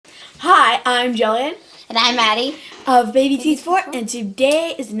Hi, I'm Jillian. And I'm Addie. Of Babyteeth4, and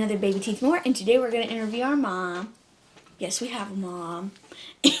today is another Babyteeth More, and today we're going to interview our mom. Yes, we have a mom.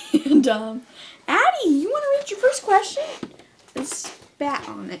 And, Addie, you want to read your first question? I spat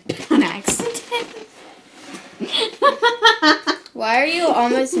on it on accident. Why are you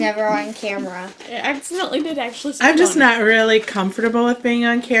almost never on camera? I accidentally did actually spit I'm just on not really comfortable with being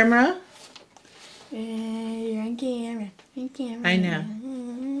on camera. You're on camera. You're on camera. I know.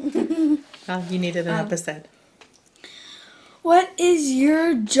 Well, you needed an episode. What is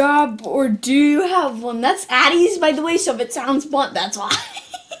your job, or do you have one? That's Addie's, by the way, so if it sounds blunt, that's why.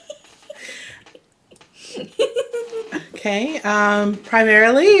 Okay.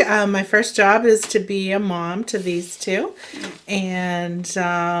 Primarily, my first job is to be a mom to these two. And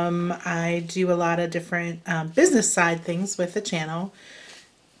I do a lot of different business side things with the channel.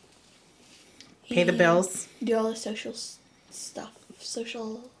 Pay the bills. Do all the social stuff.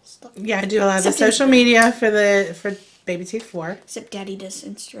 Yeah, I do a lot of the social media for Babyteeth4. Except Daddy does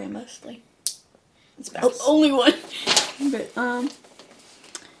Instagram mostly. It's about the only one. But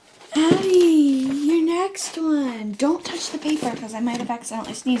Addie, your next one. Don't touch the paper because I might have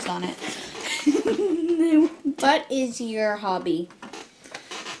accidentally sneezed on it. What is your hobby?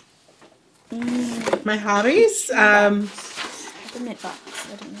 My hobbies? The mid box.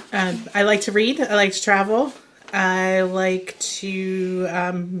 I don't know. I like to read. I like to travel. I like to,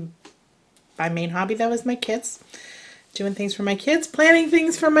 my main hobby, though, is my kids. Doing things for my kids, planning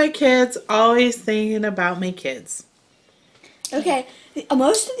things for my kids, always thinking about my kids. Okay,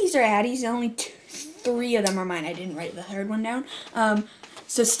 most of these are Addie's. Only three of them are mine. I didn't write the third one down.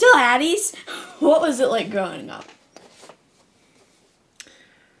 So still Addie's. What was it like growing up?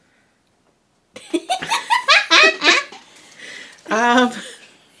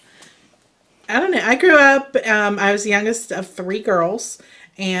 I don't know. I grew up, I was the youngest of three girls,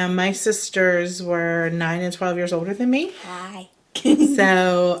 and my sisters were 9 and 12 years older than me. Hi.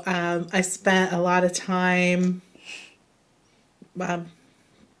 So I spent a lot of time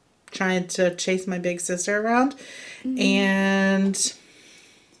trying to chase my big sister around. And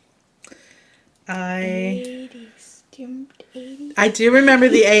I do remember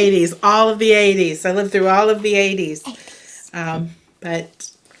the 80s, all of the 80s. I lived through all of the 80s.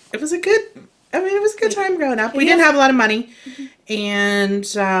 But it was a good time growing up. We didn't have a lot of money, and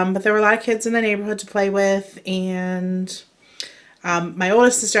but there were a lot of kids in the neighborhood to play with, and my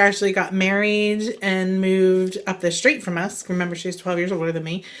oldest sister actually got married and moved up the street from us. Remember, she was 12 years older than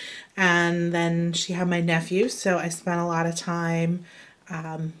me, and then she had my nephew, so I spent a lot of time,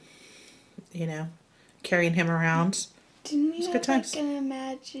 you know, carrying him around. Didn't you have like an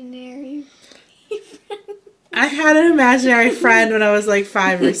imaginary friend? I had an imaginary friend when I was like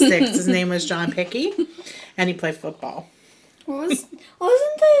 5 or 6. His name was John Picky, and he played football. Wasn't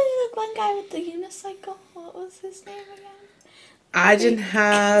the one guy with the unicycle? What was his name again? I didn't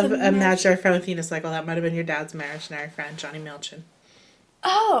have a imaginary friend with unicycle. That might have been your dad's imaginary friend, Johnny Milchin.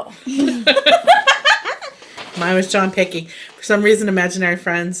 Oh. Mine was John Picky. For some reason, imaginary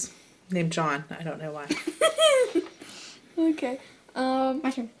friends named John. I don't know why. Okay. My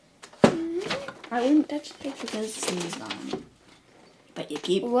turn. I wouldn't touch the paper because it sneezed on it. But you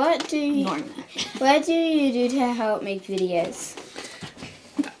keep What do you do to help make videos?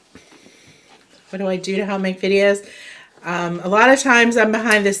 What do I do to help make videos? A lot of times I'm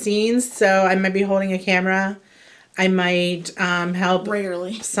behind the scenes, so I might be holding a camera. I might help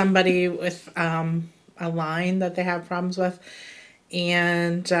somebody with a line that they have problems with.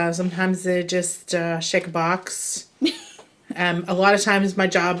 And sometimes they just shake a box. A lot of times my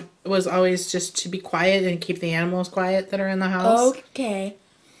job was always just to be quiet and keep the animals quiet that are in the house. Okay.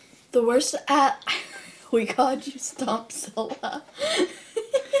 The worst we called you Stompzilla.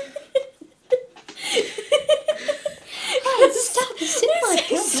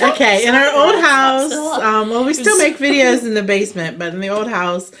 Okay, in our old house, well, we still make videos in the basement, but in the old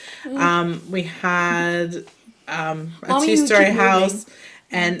house, we had a two-story house.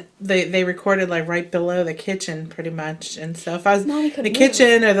 And they recorded like right below the kitchen pretty much. And so if I was in the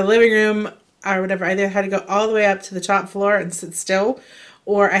kitchen or the living room or whatever, I either had to go all the way up to the top floor and sit still,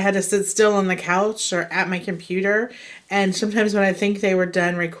 or I had to sit still on the couch or at my computer. And sometimes when I think they were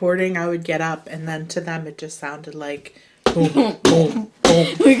done recording, I would get up, and then to them it just sounded like boom, boom,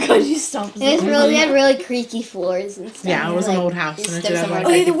 boom. Because you stomped. We had really creaky floors and stuff. Yeah, it was an old house.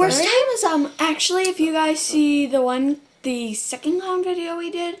 Okay, the worst time was actually, if you guys see the second clown video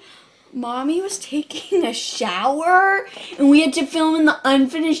we did, Mommy was taking a shower, and we had to film in the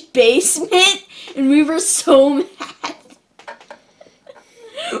unfinished basement, and we were so mad.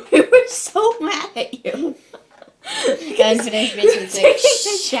 We were so mad at you. Unfinished basement Taking six.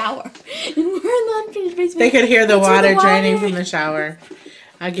 a shower. And we're in the unfinished basement. They could hear the That's where water draining from the shower.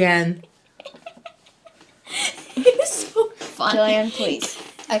 Again. It's so funny. Jillian, please.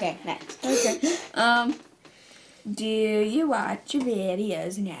 Okay, next. Okay. Do you watch your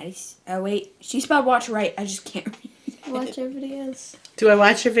videos and Addie's? Oh wait, she spelled watch right. I just can't read. Watch your videos. Do I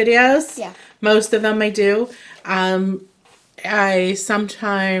watch your videos? Yeah. Most of them I do. I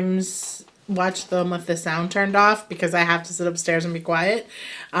sometimes watch them with the sound turned off because I have to sit upstairs and be quiet.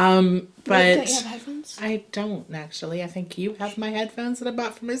 But Wait, don't you have headphones? I don't actually. I think you have my headphones that I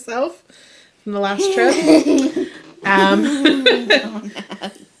bought for myself from the last trip.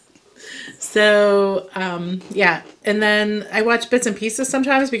 So, yeah. And then I watch bits and pieces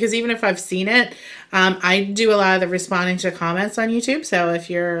sometimes because even if I've seen it, I do a lot of the responding to comments on YouTube. So if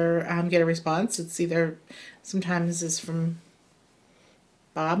you're get a response, it's either sometimes it's from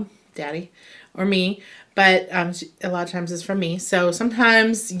Bob, Daddy, or me. But a lot of times it's from me. So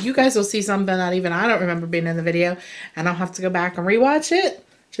sometimes you guys will see something that even I don't remember being in the video. And I'll have to go back and rewatch it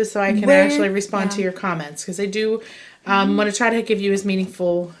just so I can actually respond to your comments. Because I do want to try to give you as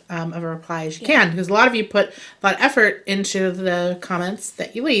meaningful of a reply as you can. Because a lot of you put a lot of effort into the comments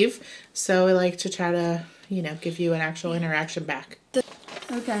that you leave. So I like to try to, you know, give you an actual interaction back.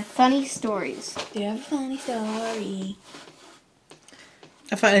 Okay. Funny stories. Do you have a funny story?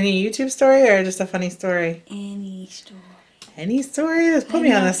 A funny YouTube story or just a funny story? Any story. Any story? Just put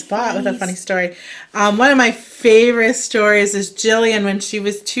me on the spot with a funny story. One of my favorite stories is Jillian when she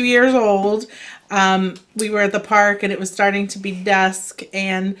was 2 years old. We were at the park and it was starting to be dusk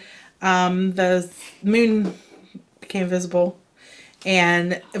and the moon became visible.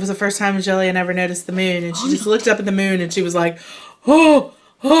 And it was the first time Jillian ever noticed the moon. And she just looked up at the moon and she was like, oh,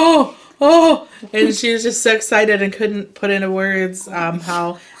 oh, oh. And she was just so excited and couldn't put into words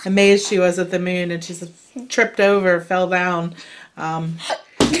how amazed she was at the moon. And she just tripped over, fell down.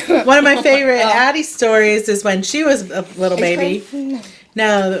 One of my favorite Addie stories is when she was a little baby.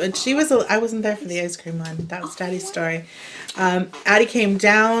 No, she was. I wasn't there for the ice cream one. That was Daddy's story. Addie came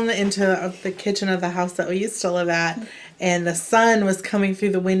down into the kitchen of the house that we used to live at, and the sun was coming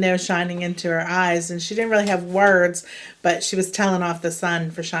through the window, shining into her eyes. And she didn't really have words, but she was telling off the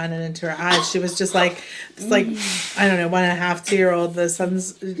sun for shining into her eyes. She was just like, I don't know, 1.5, 2-year-old. The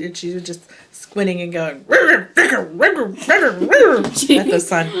sun's. She was just squinting and going at the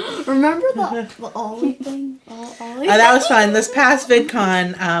sun. Remember the Ollie thing? Ollie? That was fun. This past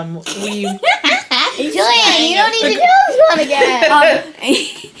VidCon, we. Jillian, you don't need to do this one again.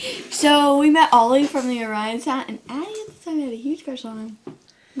 So we met Ollie from the Orion Sound, and Addie at the time had a huge crush on him.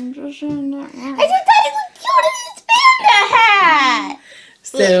 I'm just saying that. I just thought he looked cute in his panda hat.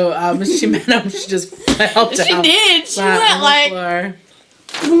 So she met him. She just helped out. She did. She Flat went on the like. floor.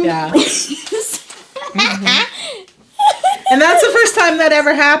 Yeah. And that's the first time that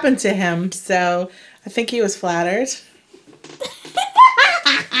ever happened to him. So I think he was flattered.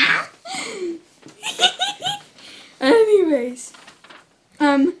 Anyways,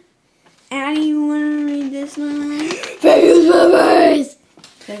 Addie, you wanna read this one?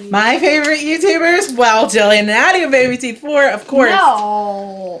 My favorite YouTubers? Well, Jillian and Addie of Babyteeth4, of course.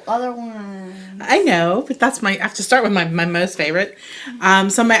 No, other one. I know, but that's I have to start with my most favorite. Some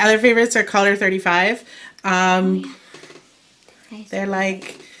of my other favorites are Color 35. They're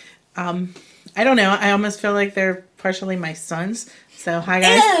like, I don't know. I almost feel like they're partially my sons. So, hi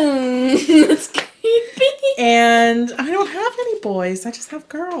guys. That's creepy. And I don't have any boys. I just have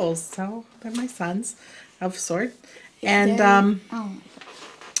girls. So, they're my sons of sort. And,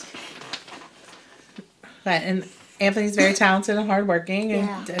 and Anthony's very talented and hardworking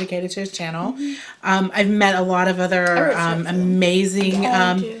and dedicated to his channel. I've met a lot of other amazing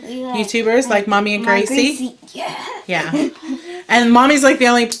YouTubers like Mommy and Gracie. Yeah. And Mommy's like the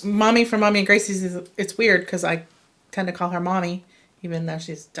only Mommy from Mommy and Gracie's. It's weird because I tend to call her Mommy, even though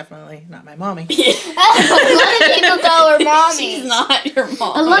she's definitely not my mommy. A lot of people call her mommy. She's not your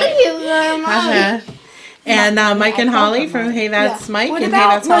mom. A lot of people call her mommy. And Mike and Holly from Hey That's Mike What and Hey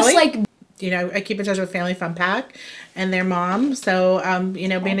about That's Holly. like, you know, I keep in touch with Family Fun Pack and their mom. So, you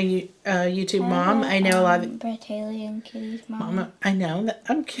know, being a YouTube mom, I know a lot of... Bertaley and Kitty's mom. I know that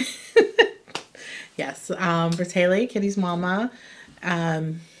I'm... Yes, Bertaley, Kitty's mama.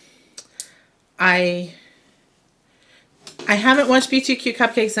 I haven't watched B2Q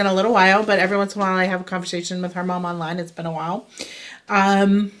Cupcakes in a little while, but every once in a while I have a conversation with her mom online. It's been a while.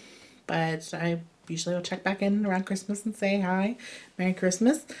 But I usually will check back in around Christmas and say hi. Merry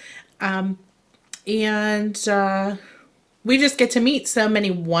Christmas. And we just get to meet so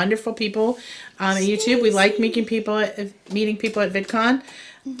many wonderful people at YouTube. We like meeting people at VidCon.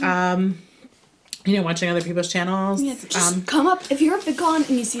 watching other people's channels. Yeah, just come up. If you're at VidCon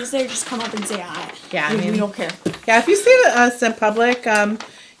and you see us there, just come up and say hi. Yeah, we don't care. Yeah, if you see us in public, come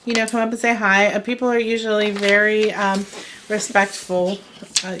up and say hi. People are usually very respectful,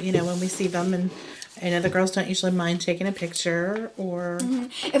 when we see them, and I know the girls don't usually mind taking a picture or.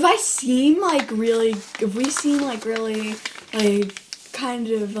 If we seem really, kind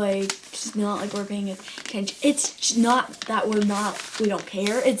of just not like we're paying attention. It's just not that we don't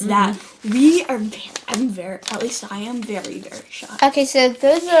care. It's that we are. At least I am very, very shy. Okay, so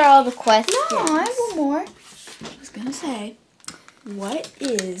those are all the questions. No, I have one more. I was gonna say, what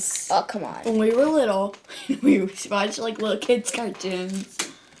is? Oh, come on. When we were little, we watched little kids cartoons.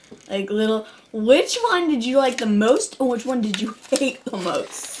 Which one did you like the most, and which one did you hate the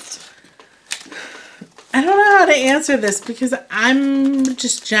most? I don't know how to answer this because I'm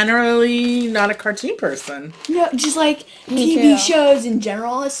just generally not a cartoon person. No, just TV shows in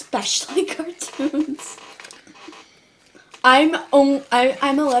general, especially cartoons. I'm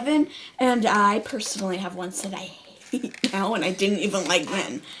 11, and I personally have ones that I hate now, and I didn't even like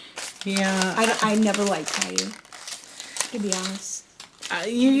then. Yeah. I never liked Caillou, to be honest.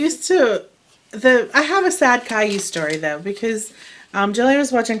 You used to. I have a sad Caillou story though, because Jillian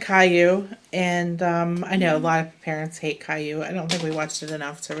was watching Caillou, and I know a lot of parents hate Caillou. I don't think we watched it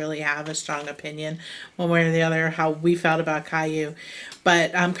enough to really have a strong opinion one way or the other how we felt about Caillou.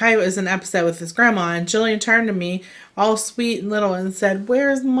 But Caillou is an episode with his grandma, and Jillian turned to me all sweet and little and said,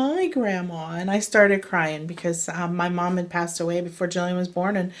 "Where's my grandma?" And I started crying because my mom had passed away before Jillian was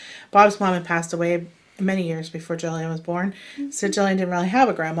born, and Bob's mom had passed away many years before Jillian was born. So Jillian didn't really have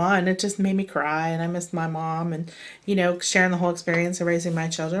a grandma, and it just made me cry, and I missed my mom, and sharing the whole experience of raising my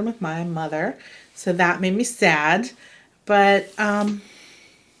children with my mother. So that made me sad. But I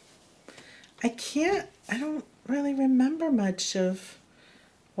don't really remember much of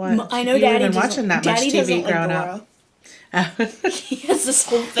what I know you Daddy been watching that much TV growing up. He has this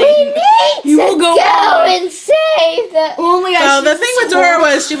whole thing. We need to go and save the. Oh my gosh! So the thing with Dora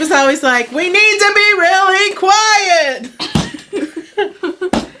was she was always like, "We need to be really quiet."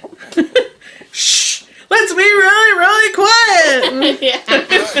 Shh. Let's be really, really quiet. Yeah.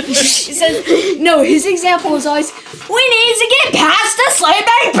 She says, no, his example was always, we need to get past the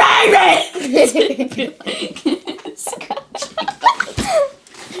sleeping baby.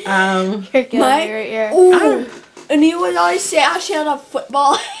 You're killing me right here. And he would always say, I should have a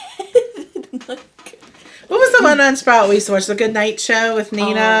football head. What was the one on Sprout we used to watch? The Good Night Show with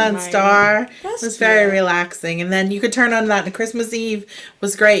Nina and Star. It was very relaxing. And then you could turn on that. And Christmas Eve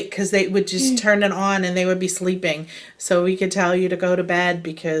was great because they would just turn it on and they would be sleeping. So we could tell you to go to bed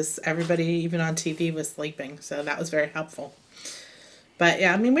because everybody, even on TV, was sleeping. So that was very helpful. But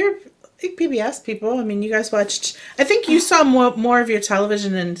yeah, I mean, we were big PBS people. I mean, you guys watched... I think you saw more of your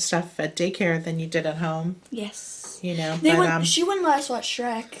television and stuff at daycare than you did at home. Yes. She wouldn't let us watch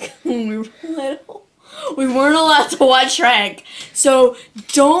Shrek when we were little. We weren't allowed to watch Shrek, so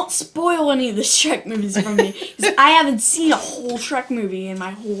don't spoil any of the Shrek movies for me, because I haven't seen a whole Shrek movie in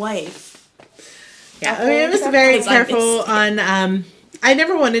my whole life. Yeah, I mean, it was very careful on, I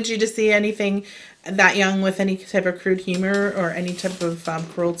never wanted you to see anything that young with any type of crude humor or any type of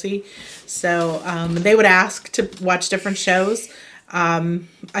cruelty, so they would ask to watch different shows. I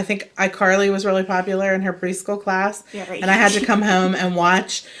think iCarly was really popular in her preschool class, and I had to come home and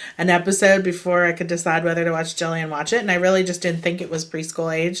watch an episode before I could decide whether to watch Jillian watch it, and I really just didn't think it was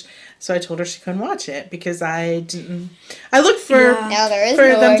preschool age, so I told her she couldn't watch it because I looked for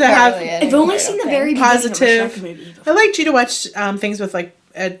them to have. I've only seen the very positive. Shrek movie. I liked you to watch things with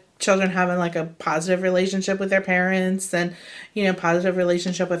children having a positive relationship with their parents and positive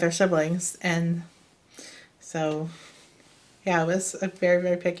relationship with their siblings, and so. Yeah, I was very,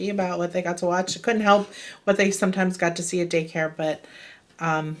 very picky about what they got to watch. I couldn't help what they sometimes got to see at daycare, but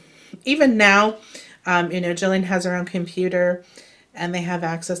even now, Jillian has her own computer, and they have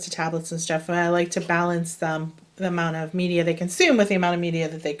access to tablets and stuff, and I like to balance the amount of media they consume with the amount of media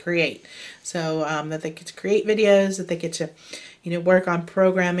that they create. So that they get to create videos, that they get to, work on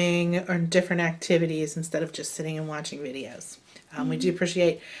programming or different activities instead of just sitting and watching videos. We do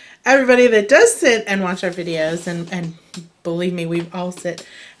appreciate everybody that does sit and watch our videos, and believe me, we all sit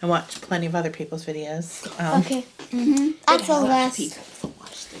and watch plenty of other people's videos. Okay. That's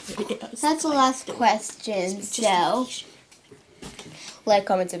the last question. So, like,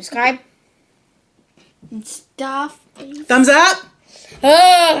 comment, subscribe. And stuff. Thumbs up!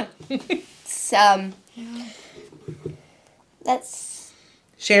 Let's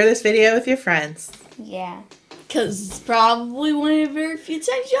share this video with your friends. Yeah. Because it's probably one of the very few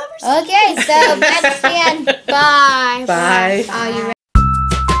times you ever see. Okay, so that's the end. Bye. Bye. Are you ready?